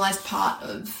necessarily a normalized part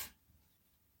of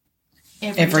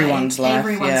everyone's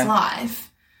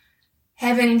life.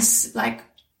 Having, like,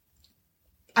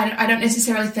 I don't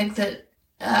necessarily think that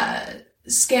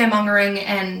scaremongering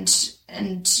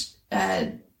and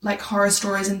like horror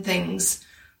stories and things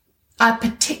are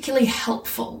particularly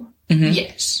helpful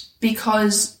yet,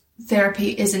 because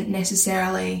therapy isn't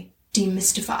necessarily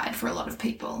demystified for a lot of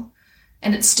people.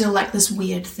 And it's still like this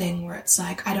weird thing where it's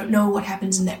like, I don't know what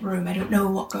happens in that room. I don't know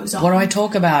what goes on. What do I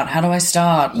talk about? How do I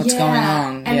start? What's going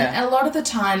on? And a lot of the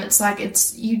time it's like,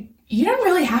 you don't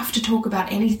really have to talk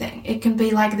about anything. It can be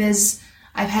like,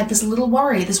 I've had this little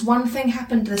worry. This one thing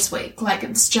happened this week. Like,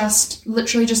 it's just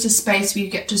literally just a space where you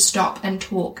get to stop and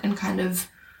talk and kind of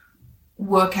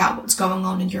work out what's going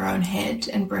on in your own head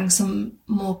and bring some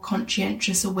more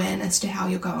conscientious awareness to how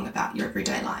you're going about your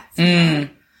everyday life. Right?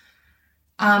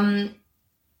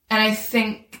 And I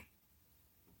think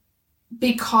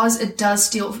because it does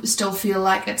still feel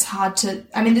like it's hard to,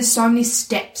 I mean, there's so many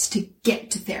steps to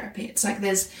get to therapy. It's like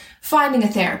there's finding a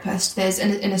therapist. There's,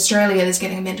 in Australia, there's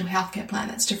getting a mental health care plan.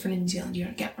 That's different in New Zealand. You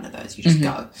don't get one of those. You just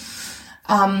go.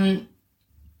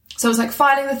 So it's like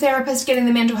finding the therapist, getting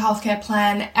the mental health care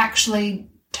plan, actually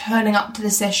turning up to the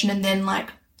session, and then like,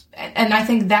 and I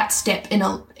think that step in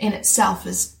itself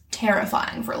is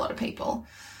terrifying for a lot of people.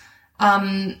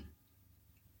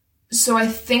 So I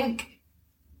think,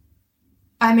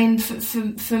 I mean,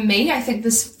 for me, I think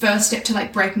this first step to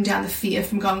like breaking down the fear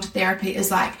from going to therapy is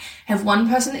like, have one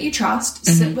person that you trust,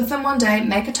 sit with them one day,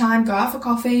 make a time, go out for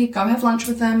coffee, go have lunch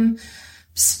with them,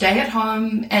 stay at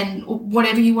home, and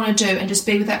whatever you want to do, and just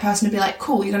be with that person and be like,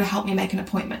 cool, you're going to help me make an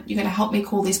appointment. You're going to help me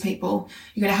call these people.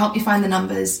 You're going to help me find the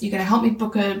numbers. You're going to help me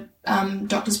book a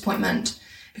doctor's appointment.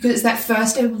 Because it's that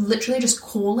first day of literally just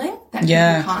calling that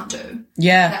people can't do.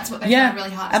 Yeah. That's what they find really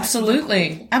hard.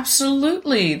 Absolutely.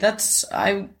 Absolutely. That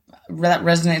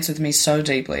resonates with me so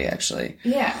deeply, actually.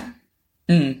 Yeah.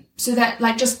 So that,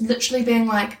 like, just literally being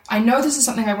like, I know this is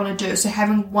something I want to do, so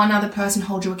having one other person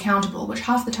hold you accountable, which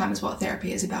half the time is what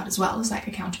therapy is about as well, is like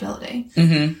accountability.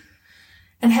 And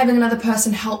having another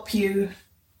person help you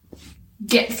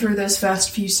get through those first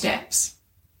few steps.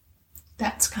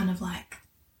 That's kind of like,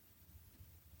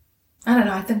 I don't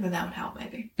know, I think that would help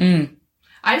maybe.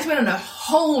 I just went on a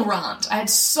whole rant. I had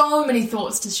so many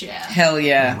thoughts to share. Hell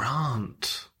yeah.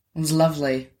 Rant. It was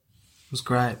lovely. It was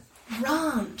great.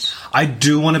 Rant. I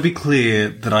do want to be clear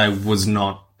that I was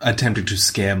not attempting to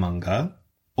scaremonger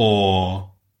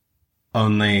or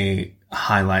only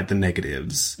highlight the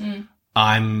negatives.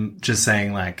 I'm just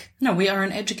saying, like... No, we are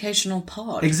an educational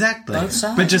pod. Exactly. Both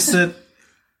sides. But just that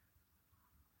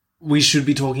we should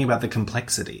be talking about the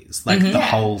complexities, like the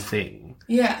whole thing.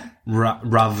 Yeah.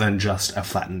 Rather than just a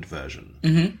flattened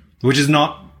version. Which is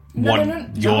not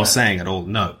what you're saying at all.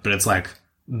 No, but it's like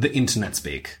the internet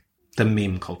speak. The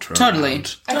meme culture. Totally.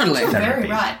 I think you're very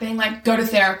right, being like, go to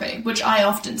therapy, which I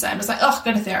often say. I'm just like, oh,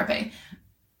 go to therapy.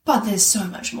 But there's so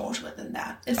much more to it than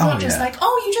that. It's not just like,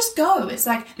 oh, you just go. It's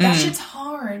like, that shit's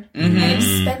hard and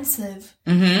expensive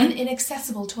and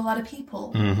inaccessible to a lot of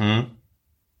people.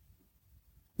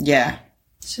 Yeah.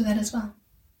 So that as well.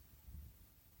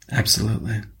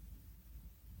 Absolutely.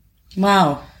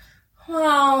 Wow.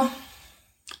 Wow.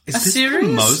 Is A this serious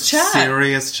the most chat?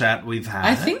 serious chat we've had?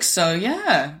 I think so,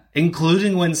 yeah.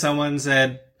 Including when someone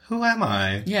said, who am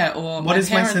I? Yeah, or What my is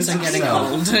my parents sense are of getting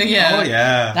self? old. Yeah. Oh,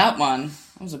 yeah. That one.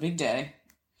 That was a big day.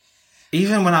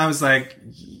 Even when I was like,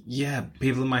 yeah,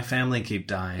 people in my family keep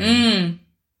dying.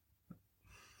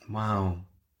 Wow.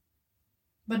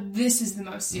 But this is the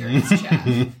most serious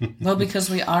chat. Well, because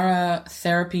we are a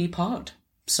therapy pod.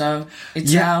 So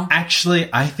it's Yeah, our... actually,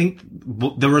 I think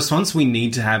the response we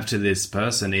need to have to this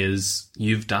person is,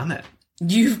 you've done it.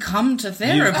 You've come to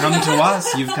therapy. You've come to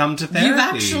us. You've come to therapy. You've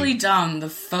actually done the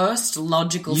first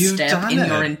logical You've step done in it.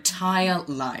 your entire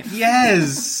life.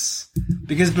 Yes.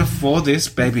 Because before this,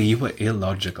 baby, you were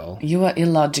illogical. You are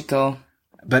illogical.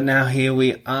 But now here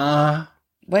we are.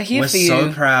 We're here We're for you.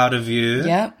 so proud of you.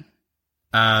 Yep.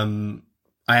 I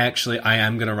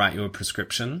am going to write you a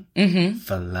prescription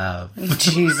for love.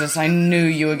 Jesus, I knew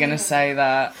you were going to say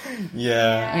that.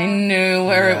 Yeah. I knew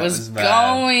where Yeah, it was it was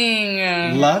bad.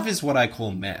 going. Love is what I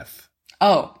call meth.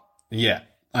 Oh. Yeah,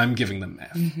 I'm giving them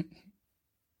meth.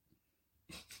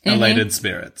 Elated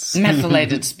spirits.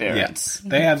 Methylated Yeah, spirits.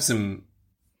 they have some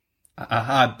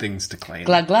hard things to clean.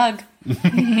 Glug glug.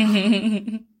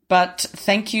 But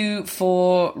thank you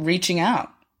for reaching out.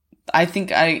 I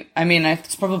think I mean,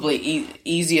 it's probably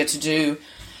easier to do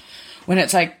when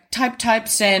it's like type,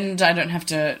 send. I don't have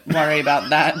to worry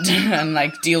about that and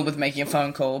like deal with making a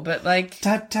phone call. But like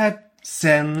Type,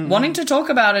 send. wanting to talk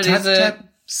about it is a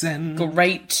send.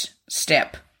 great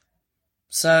step.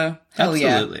 So, hell yeah.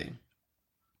 Absolutely.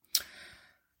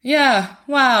 Yeah,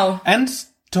 wow. And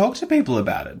talk to people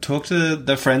about it. Talk to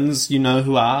the friends you know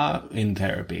who are in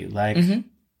therapy. Like,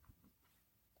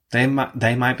 they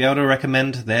might be able to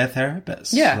recommend their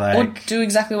therapist. Yeah, or do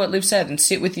exactly what Liv said and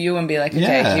sit with you and be like, okay,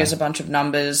 Yeah. here's a bunch of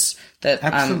numbers that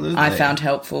Absolutely. I found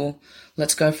helpful.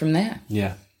 Let's go from there.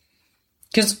 Yeah.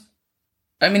 Because,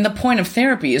 I mean, the point of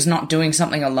therapy is not doing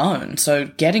something alone. So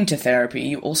getting to therapy,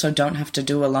 you also don't have to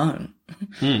do alone.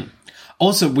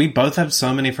 Also, we both have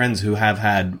so many friends who have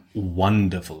had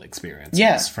wonderful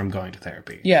experiences from going to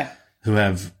therapy. Yeah. Who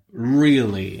have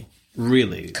really,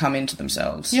 really, Come into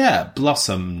themselves.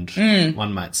 blossomed,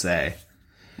 one might say.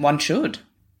 One should.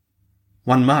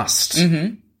 One must.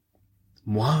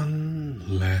 One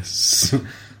less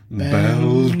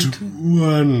bell to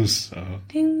answer.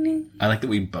 Ding, ding. I like that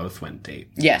we both went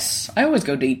deep. Yes, I always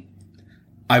go deep.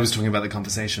 I was talking about the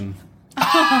conversation.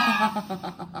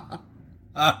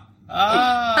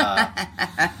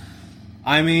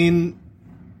 I mean,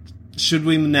 should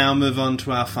we now move on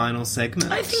to our final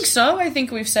segment? I think so. I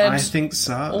think we've said I think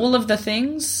so. all of the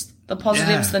things, the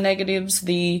positives, Yeah. the negatives,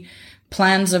 the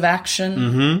plans of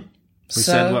action. We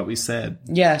said what we said.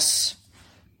 Yes.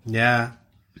 Yeah.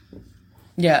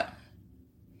 Yeah.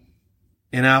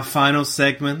 In our final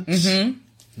segment,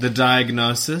 the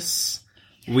diagnosis,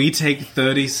 we take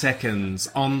 30 seconds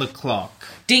on the clock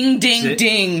Ding, ding, to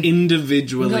ding.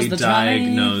 individually Goes the drive.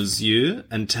 diagnose you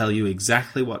and tell you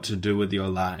exactly what to do with your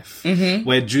life.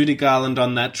 We're Judy Garland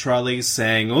on that trolley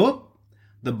saying, oh,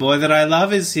 the boy that I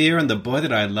love is here and the boy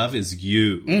that I love is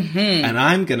you. And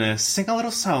I'm going to sing a little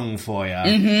song for you.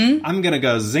 I'm going to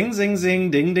go zing, zing,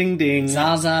 zing, ding, ding, ding.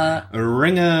 Zaza,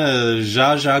 Ringa,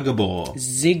 zha, zha, gabor.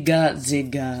 zigga,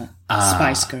 zigga,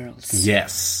 Spice Girls.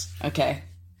 Yes. Okay.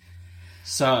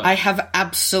 So, I have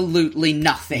absolutely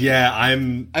nothing. yeah,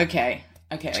 I'm... Okay.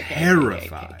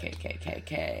 Terrified.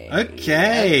 Okay.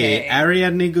 Okay.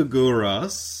 Ariadne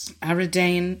Guguros.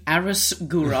 Aridane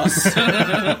Arasguros.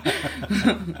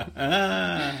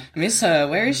 Miss her.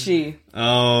 Where is she?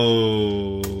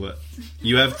 Oh.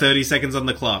 You have 30 seconds on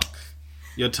the clock.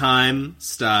 Your time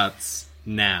starts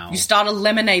now. You start a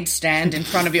lemonade stand in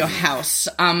front of your house.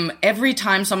 Every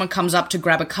time someone comes up to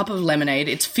grab a cup of lemonade,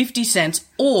 it's 50 cents,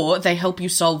 or they help you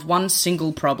solve one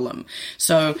single problem.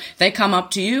 So they come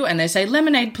up to you and they say,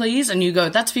 lemonade, please. And you go,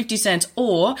 that's 50 cents.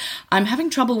 Or, I'm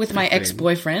having trouble with my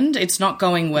ex-boyfriend. It's not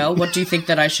going well. What do you think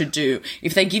that I should do?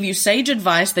 If they give you sage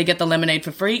advice, they get the lemonade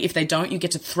for free. If they don't, you get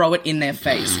to throw it in their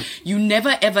face. You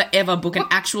never, ever, ever book an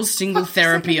actual single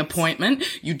therapy appointment.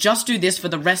 You just do this for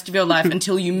the rest of your life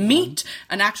until you meet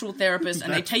an actual therapist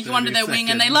and they take you under their wing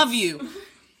and they love you.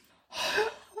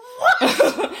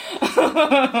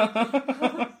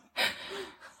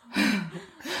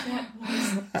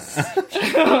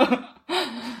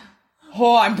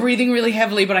 Oh, I'm breathing really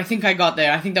heavily, but I think I got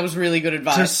there. I think that was really good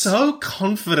advice. To so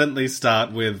confidently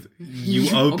start with,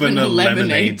 you open a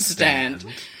lemonade stand.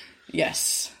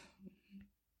 Yes.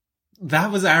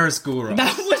 That was Aris Gouros.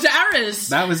 That was Aris.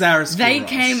 That was Aris They Gouros.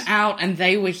 came out and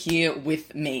they were here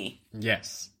with me.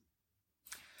 Yes.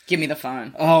 Give me the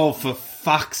phone. Oh, for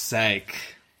fuck's sake.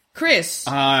 Chris,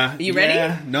 are you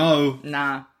ready? No.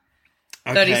 Nah.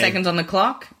 30 Okay. seconds on the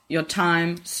clock. Your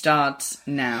time starts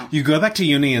now. You go back to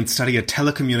uni and study a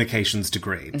telecommunications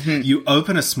degree. You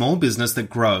open a small business that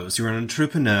grows. You're an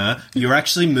entrepreneur. You're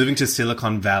actually moving to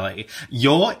Silicon Valley.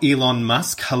 You're Elon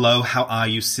Musk. Hello, how are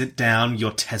you? Sit down.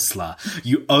 You're Tesla.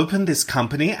 You open this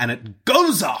company and it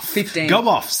goes off. 15. Go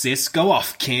off, sis. Go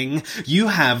off, king. You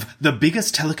have the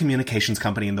biggest telecommunications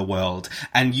company in the world.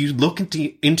 And you look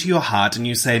into your heart and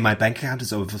you say, my bank account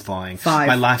is overflowing. 5.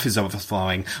 My life is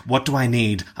overflowing. What do I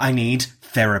need? I need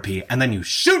therapy. And then you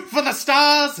shoot for the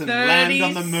stars and land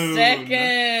on the moon. 30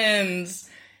 seconds.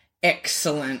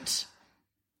 Excellent.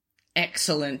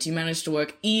 Excellent. You managed to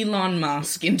work Elon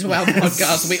Musk into our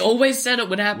podcast. We always said it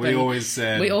would happen. We always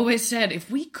said.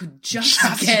 If we could just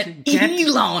get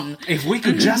Elon. If we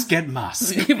could just get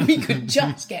Musk. If we could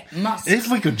just get Musk. If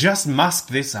we could just Musk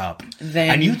this up. Then-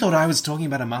 And you thought I was talking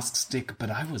about a Musk stick,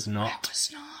 but I was not.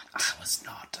 I was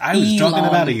not. I was Elon. talking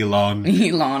about Elon.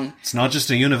 Elon. It's not just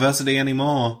a university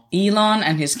anymore. Elon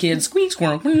and his kids. Squeak,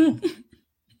 squirrel. Teslas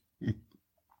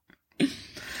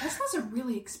are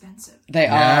really expensive. They are.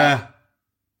 Yeah.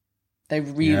 They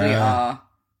really Yeah. are.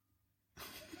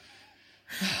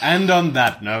 And on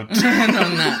that note. And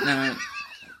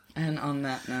on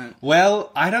that note.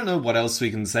 Well, I don't know what else we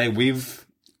can say. We've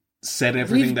said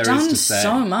everything We've there is done to say.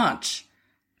 so much.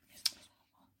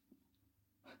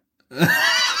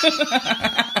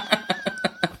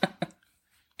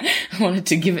 I wanted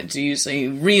to give it to you so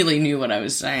you really knew what I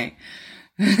was saying.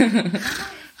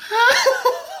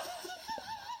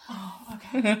 Oh,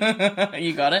 okay.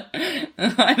 You got it?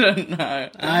 I don't know.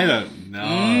 I don't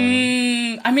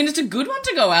know. I mean, it's a good one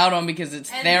to go out on because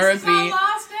it's And therapy. this is our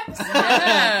last episode.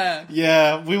 Yeah.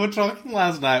 Yeah, we were talking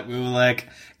last night. We were like,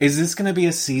 is this going to be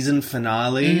a season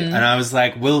finale? And I was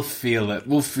like, we'll feel it.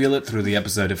 We'll feel it through the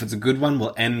episode. If it's a good one,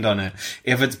 we'll end on it.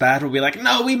 If it's bad, we'll be like,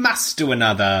 no, we must do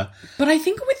another. But I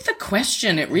think with the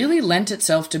question, it really lent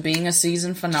itself to being a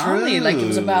season finale. True. Like, it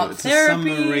was about It's a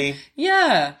therapy. summary.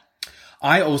 Yeah.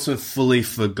 I also fully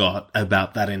forgot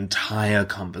about that entire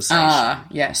conversation.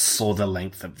 Yes. For the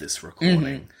length of this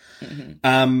recording.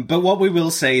 But what we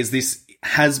will say is this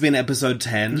has been episode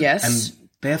 10. Yes. And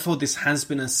therefore this has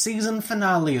been a season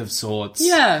finale of sorts.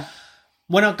 Yeah.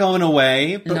 We're not going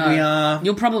away, but No. we are...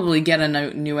 You'll probably get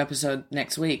a new episode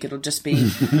next week. It'll just be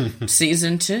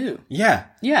season 2. Yeah.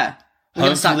 Yeah. We're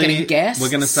going to start Hopefully, getting guests. We're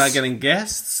going to start getting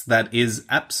guests. That is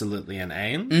absolutely an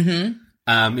aim.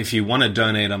 If you want to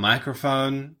donate a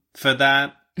microphone for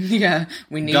that, Yeah.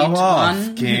 We need go off,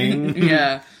 one. King.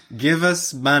 Yeah. Give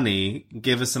us money.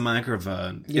 Give us a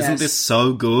microphone. Yes. Isn't this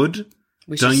so good?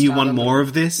 We should Don't you start want a more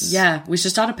of this? Yeah. We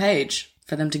should start a page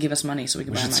for them to give us money so we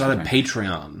can We buy should a start a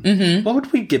microphone. Patreon. What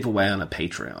would we give away on a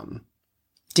Patreon?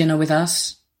 Dinner with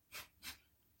us.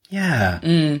 Yeah.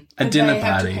 A But dinner they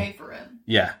have to party. pay for it.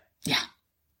 Yeah. Yeah.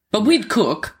 But we'd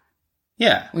cook.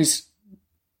 Yeah. We just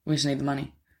need the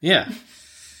money. Yeah.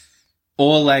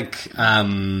 Or like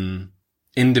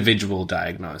individual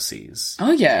diagnoses.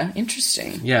 Oh, yeah.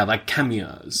 Interesting. Yeah, like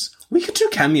cameos. We could do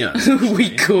cameos. We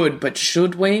could, but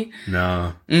should we?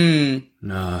 No.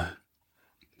 No.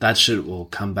 That shit will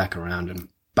come back around and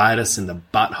bite us in the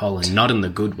butthole and not in the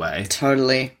good way.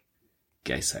 Totally.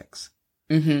 Gay sex.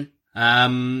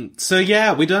 So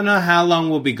yeah, we don't know how long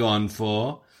we'll be gone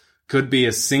for. Could be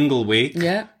a single week.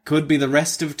 Yeah. Could be the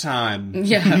rest of time.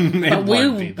 Yeah. It But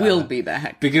won't be that. we'll be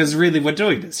back. Because really, we're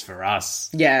doing this for us.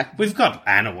 Yeah. We've got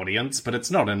an audience, but it's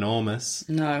not enormous.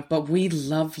 No, but we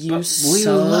love you But we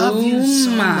so love you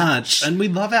so much. much. And we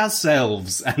love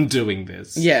ourselves and doing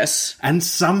this. Yes. And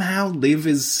somehow Liv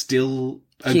is still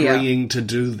Here. agreeing to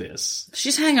do this.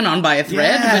 She's hanging on by a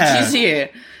thread, Yeah. but she's here.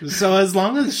 So as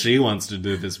long as she wants to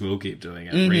do this, we'll keep doing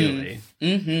it, really.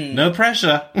 No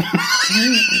pressure.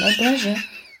 No pleasure.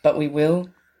 But we will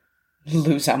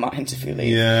lose our minds if you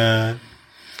leave. Yeah.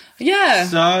 Yeah.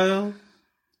 So,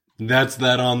 that's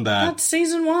that on that. That's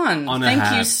season 1. On a Thank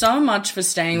hat. you so much for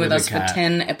staying with With a us for cat.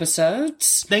 10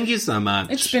 episodes. Thank you so much.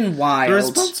 It's been wild. The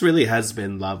response really has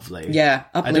been lovely. Yeah,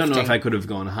 I don't know uplifting. if I could have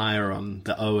gone higher on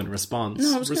the O in response.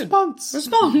 No, it was good. response.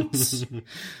 Response.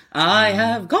 I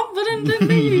have confidence in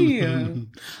me.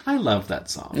 I love that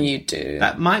song. You do.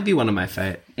 That might be one of my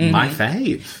my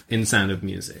fave in Sound of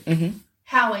Music.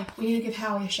 Howie. We need to give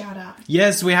Howie a shout out.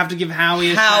 Yes, we have to give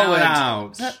Howie a Howard. shout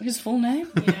out. Is that his full name?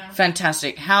 Yeah.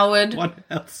 Fantastic. Howard, What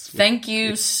else? thank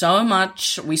you so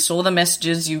much. We saw the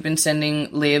messages you've been sending,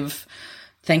 Liv.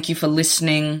 Thank you for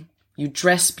listening. You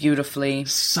dress beautifully.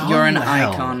 So You're an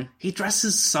well. icon. He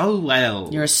dresses so well.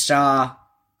 You're a star.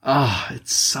 Oh,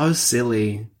 it's so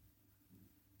silly.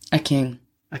 A king.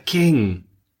 A king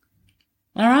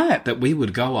All right. that we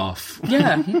would go off.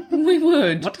 Yeah, we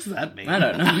would. What does that mean? I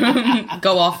don't know.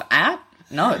 Go off at?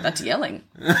 No, that's yelling.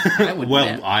 I wouldn't Well,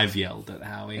 dare. I've yelled at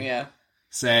Howie, Yeah.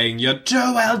 saying, "You're too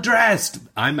well dressed."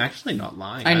 I'm actually not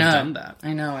lying. I know. I've done that.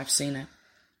 I know, I've seen it.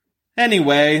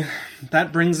 Anyway,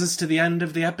 that brings us to the end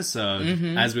of the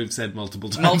episode, as we've said multiple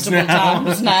times Multiple now.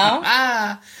 times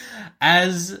now.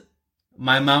 As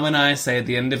my mum and I say at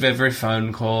the end of every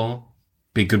phone call,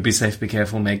 be good, be safe, be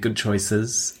careful, make good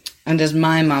choices. And as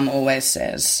my mum always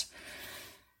says,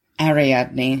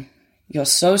 Ariadne, you're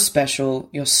so special,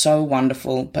 you're so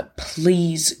wonderful, but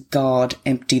please, God,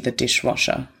 empty the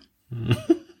dishwasher.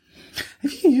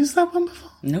 Have you used that one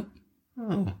before? Nope.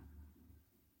 Oh.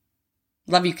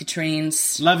 Love you,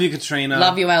 Katrines. Love you, Katrina.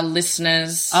 Love you, our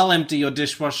listeners. I'll empty your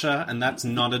dishwasher, and that's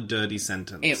not a dirty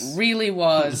sentence. It really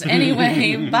was.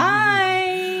 Anyway,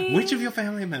 bye. Which of your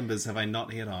family members have I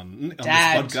not hit on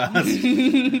Dad. this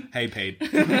podcast? Hey, Pete.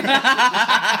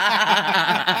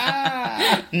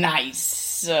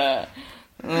 Nice. Oh,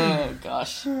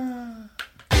 gosh.